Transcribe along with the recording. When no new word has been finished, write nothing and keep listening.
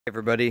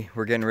Everybody,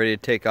 we're getting ready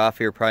to take off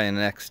here probably in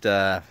the next,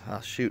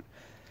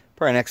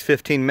 probably next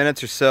 15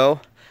 minutes or so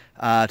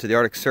to the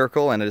Arctic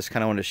Circle, and I just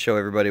kind of wanted to show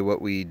everybody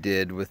what we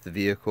did with the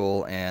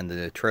vehicle and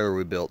the trailer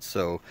we built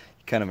so you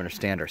kind of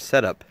understand our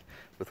setup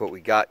with what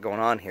we got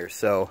going on here.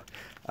 So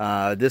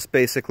this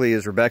basically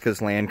is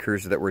Rebecca's Land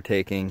Cruiser that we're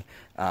taking.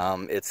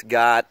 It's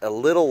got a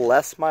little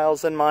less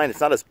miles than mine.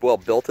 It's not as well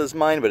built as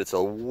mine, but it's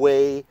a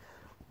way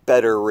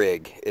better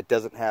rig. It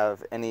doesn't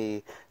have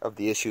any of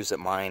the issues that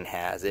mine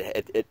has.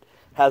 It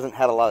hasn't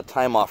had a lot of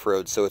time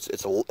off-road, so it's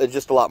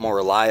just a lot more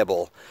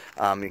reliable.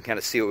 You can kind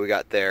of see what we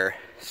got there.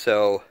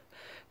 So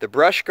the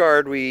brush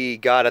guard we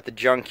got at the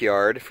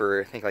junkyard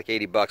for I think like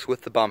 80 bucks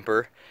with the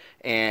bumper,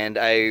 and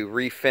I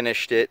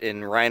refinished it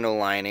in rhino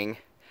lining.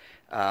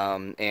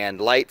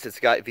 And lights, it's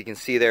got, if you can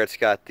see there, it's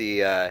got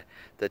the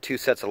two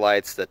sets of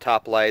lights, the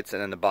top lights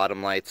and then the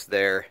bottom lights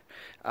there.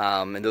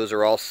 And those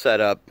are all set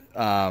up,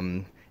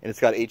 and it's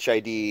got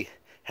HID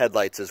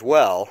headlights as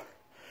well.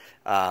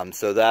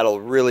 So that'll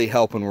really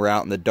help when we're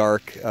out in the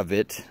dark of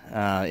it,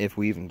 if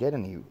we even get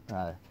any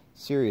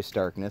serious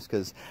darkness,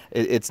 because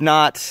it's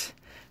not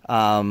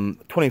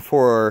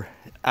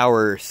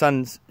 24-hour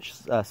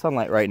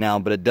sunlight right now,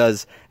 but it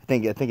does. I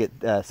think it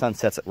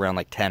sunsets at around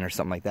like 10 or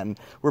something like that. And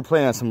we're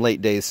planning on some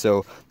late days,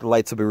 so the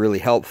lights will be really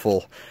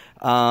helpful.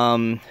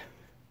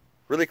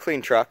 Really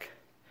clean truck.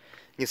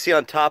 You can see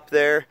on top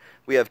there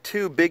we have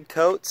two big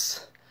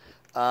totes.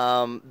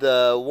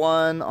 The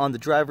one on the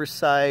driver's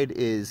side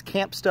is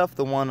camp stuff.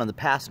 The one on the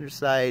passenger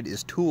side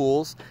is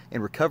tools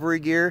and recovery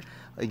gear.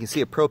 You can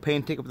see a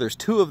propane tank up. There's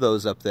two of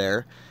those up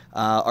there.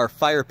 Our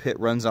fire pit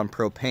runs on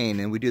propane,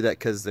 and we do that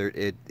because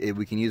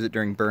we can use it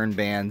during burn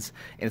bans,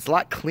 and it's a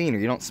lot cleaner.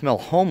 You don't smell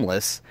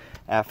homeless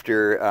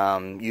after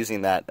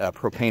using that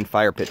propane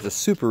fire pit. It's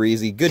super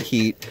easy, good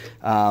heat.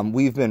 And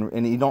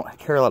you don't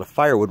carry a lot of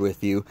firewood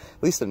with you,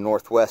 at least in the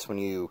Northwest. When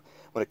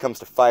it comes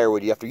to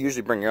firewood, you have to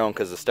usually bring your own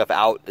because the stuff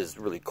out is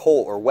really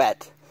cold or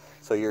wet.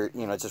 So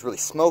it's just really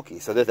smoky.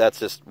 So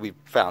we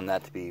found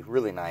that to be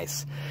really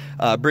nice.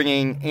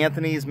 Bringing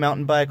Anthony's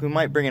mountain bike. We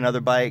might bring another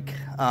bike,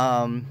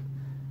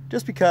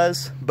 just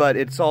because. But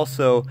it's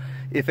also,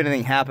 if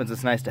anything happens,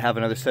 it's nice to have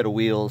another set of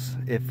wheels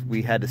if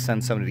we had to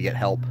send somebody to get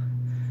help.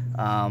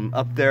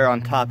 Up there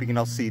on top, you can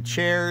also see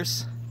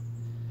chairs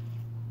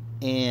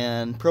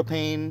and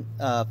propane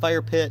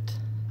fire pit,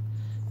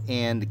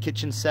 and the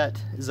kitchen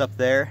set is up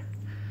there.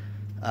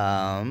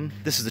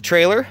 This is the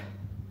trailer.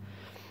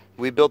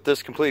 We built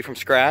this completely from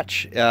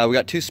scratch. We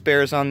got two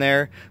spares on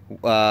there.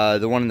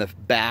 The one in the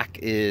back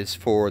is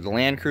for the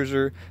Land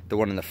Cruiser. The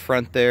one in the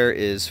front there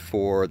is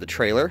for the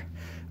trailer.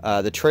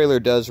 The trailer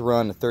does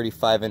run a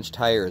 35-inch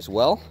tire as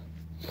well,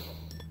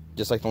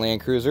 just like the Land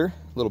Cruiser. A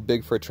little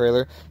big for a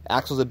trailer.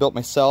 Axles I built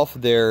myself.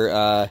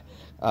 They're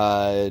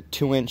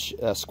 2-inch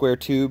square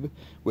tube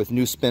with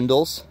new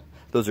spindles.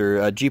 Those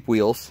are Jeep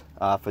wheels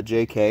off a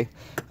JK.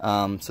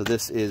 So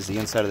this is the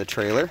inside of the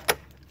trailer.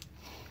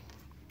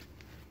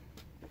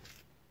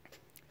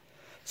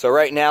 So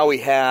right now we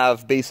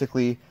have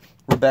basically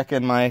Rebecca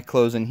and my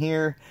clothes in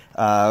here.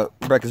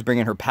 Rebecca's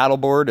bringing her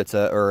paddleboard.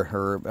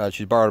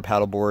 She's borrowed a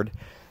paddleboard,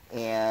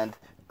 and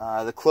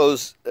the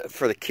clothes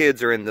for the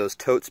kids are in those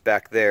totes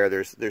back there.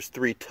 There's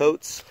 3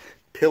 totes,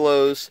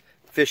 pillows,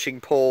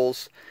 fishing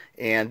poles.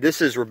 And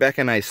this is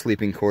Rebecca and I's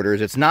sleeping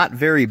quarters. It's not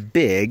very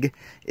big.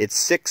 It's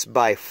 6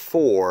 by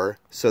 4,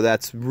 so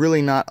that's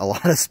really not a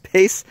lot of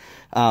space.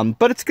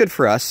 But it's good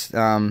for us.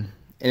 And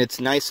it's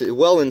nice,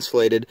 well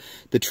insulated.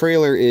 The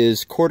trailer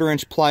is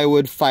 1/4-inch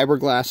plywood,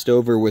 fiberglassed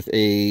over with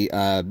a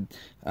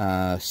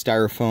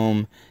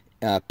styrofoam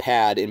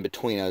pad in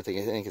between. I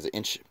think it's an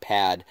inch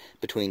pad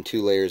between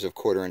 2 layers of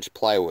 1/4-inch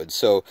plywood.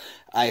 So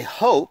I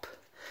hope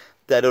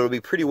that it'll be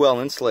pretty well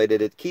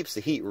insulated. It keeps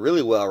the heat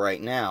really well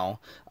right now.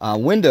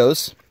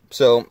 Windows,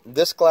 so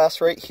this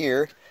glass right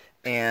here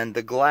and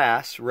the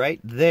glass right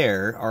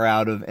there are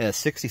out of a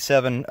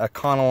 67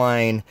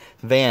 Econoline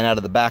van, out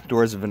of the back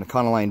doors of an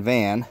Econoline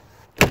van.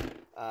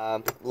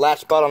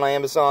 Latch bought on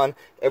Amazon.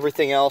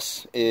 Everything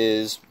else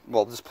is,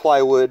 well, this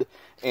plywood,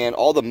 and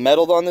all the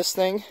metal on this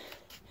thing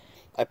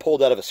I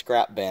pulled out of a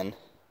scrap bin.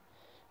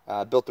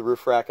 Built the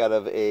roof rack out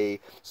of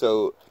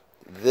so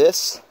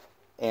this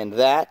and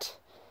that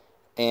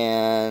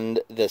and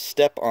the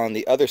step on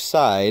the other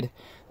side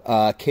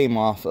came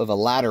off of a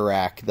ladder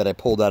rack that I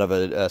pulled out of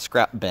a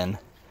scrap bin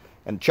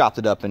and chopped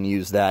it up and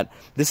used that.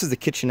 This is the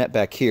kitchenette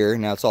back here.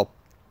 Now it's all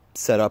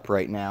set up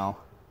right now.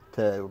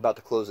 We're about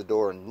to close the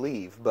door and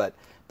leave, but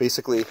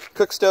basically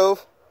cook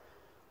stove,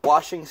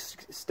 washing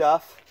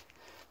stuff.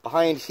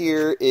 Behind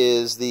here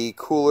is the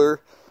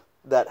cooler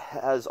that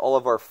has all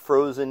of our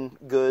frozen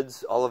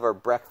goods, all of our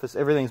breakfast.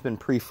 Everything's been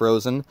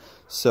pre-frozen,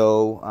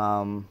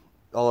 so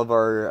all of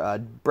our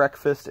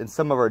breakfast and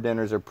some of our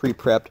dinners are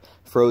pre-prepped,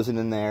 frozen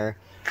in there.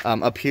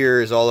 Up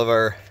here is all of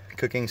our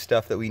cooking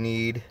stuff that we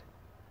need.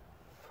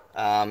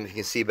 You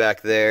can see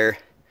back there,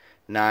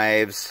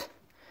 knives,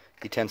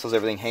 utensils,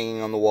 everything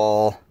hanging on the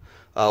wall.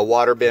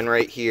 Water bin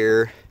right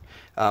here.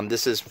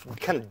 This is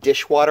kind of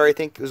dishwater, I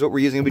think, is what we're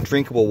using. It'll be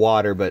drinkable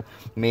water, but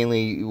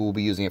mainly we'll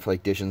be using it for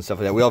like dishes and stuff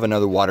like that. We have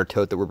another water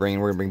tote that we're bringing.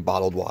 We're going to bring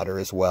bottled water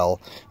as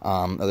well.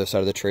 Other side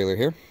of the trailer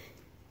here.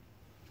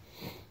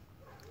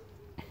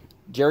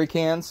 Jerry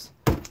cans.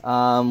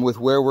 With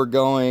where we're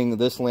going,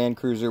 this Land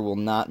Cruiser will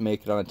not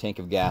make it on a tank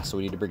of gas, so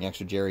we need to bring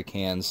extra jerry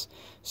cans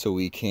so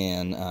we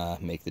can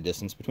make the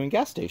distance between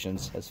gas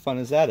stations, as fun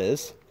as that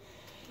is.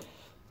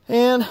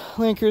 And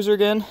Land Cruiser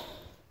again.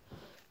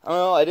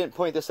 Oh, I didn't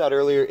point this out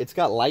earlier. It's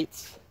got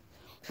lights.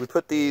 We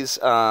put these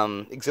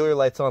auxiliary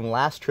lights on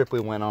last trip we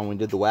went on when we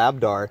did the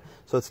Wabdar.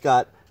 So it's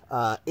got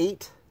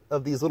 8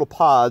 of these little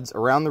pods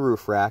around the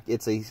roof rack.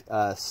 It's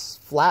a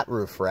flat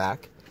roof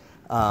rack,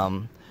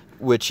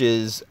 which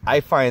is, I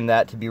find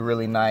that to be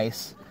really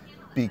nice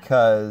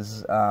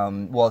because,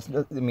 well,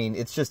 I mean,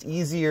 it's just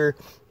easier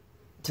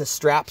to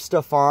strap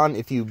stuff on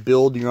if you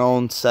build your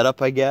own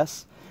setup, I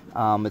guess.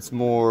 It's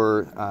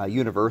more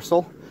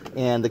universal,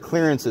 and the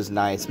clearance is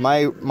nice.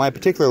 My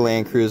particular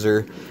Land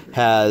Cruiser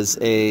has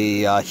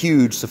a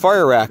huge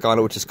Safari rack on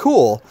it, which is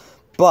cool,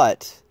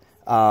 but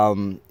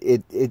in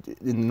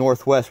the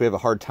Northwest we have a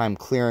hard time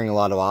clearing a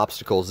lot of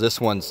obstacles.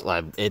 This one's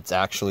it's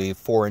actually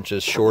 4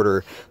 inches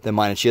shorter than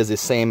mine, and she has the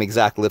same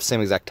exact lift,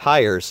 same exact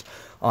tires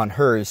on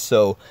hers,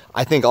 so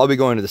I think I'll be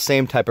going to the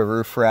same type of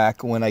roof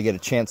rack when I get a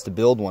chance to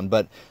build one.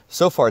 But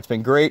so far it's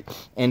been great,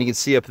 and you can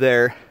see up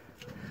there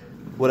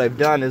what I've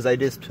done is I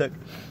just took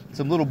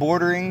some little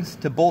borderings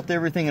to bolt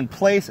everything in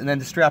place and then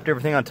just strapped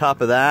everything on top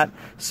of that.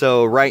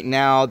 So right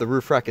now the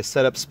roof rack is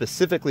set up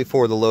specifically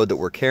for the load that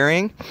we're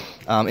carrying.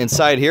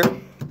 Inside here,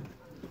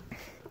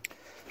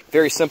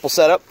 very simple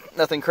setup,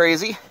 nothing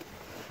crazy. You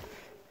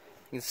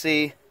can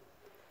see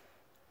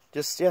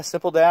just, yeah,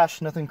 simple dash,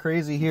 nothing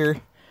crazy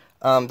here.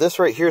 This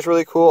right here is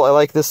really cool. I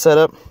like this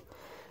setup.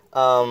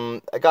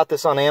 I got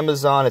this on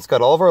Amazon. It's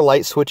got all of our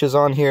light switches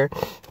on here,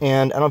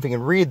 and I don't know if you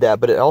can read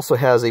that, but it also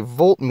has a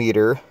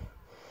voltmeter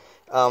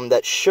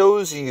that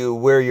shows you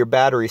where your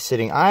battery's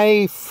sitting.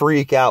 I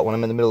freak out when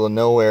I'm in the middle of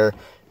nowhere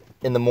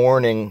in the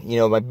morning. You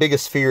know, my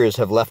biggest fear is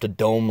have left a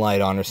dome light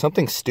on or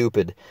something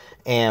stupid,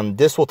 and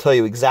this will tell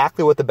you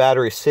exactly what the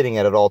battery's sitting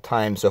at all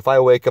times. So if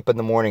I wake up in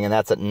the morning and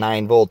that's at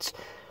 9 volts,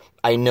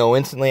 I know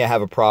instantly I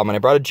have a problem, and I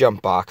brought a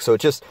jump box. So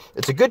it's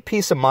a good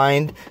peace of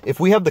mind. If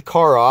we have the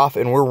car off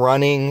and we're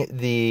running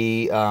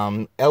the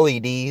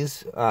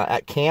LEDs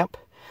at camp,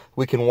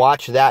 we can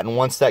watch that, and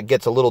once that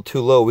gets a little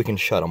too low, we can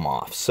shut them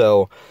off.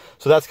 So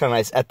that's kind of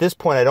nice. At this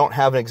point, I don't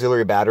have an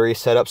auxiliary battery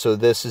set up, so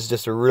this is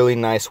just a really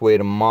nice way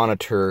to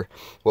monitor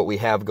what we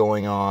have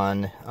going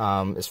on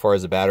as far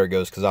as the battery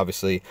goes, because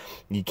obviously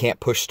you can't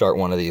push start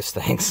one of these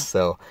things.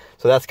 So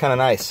that's kind of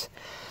nice.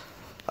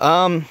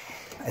 I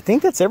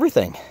think that's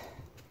everything.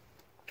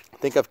 I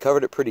think I've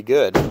covered it pretty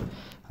good.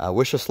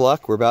 Wish us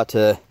luck. We're about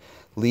to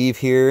leave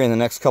here in the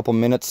next couple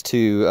minutes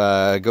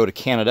to go to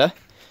Canada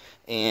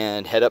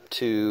and head up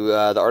to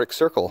the Arctic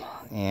Circle.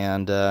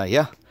 And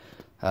yeah,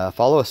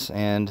 follow us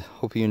and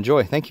hope you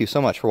enjoy. Thank you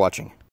so much for watching.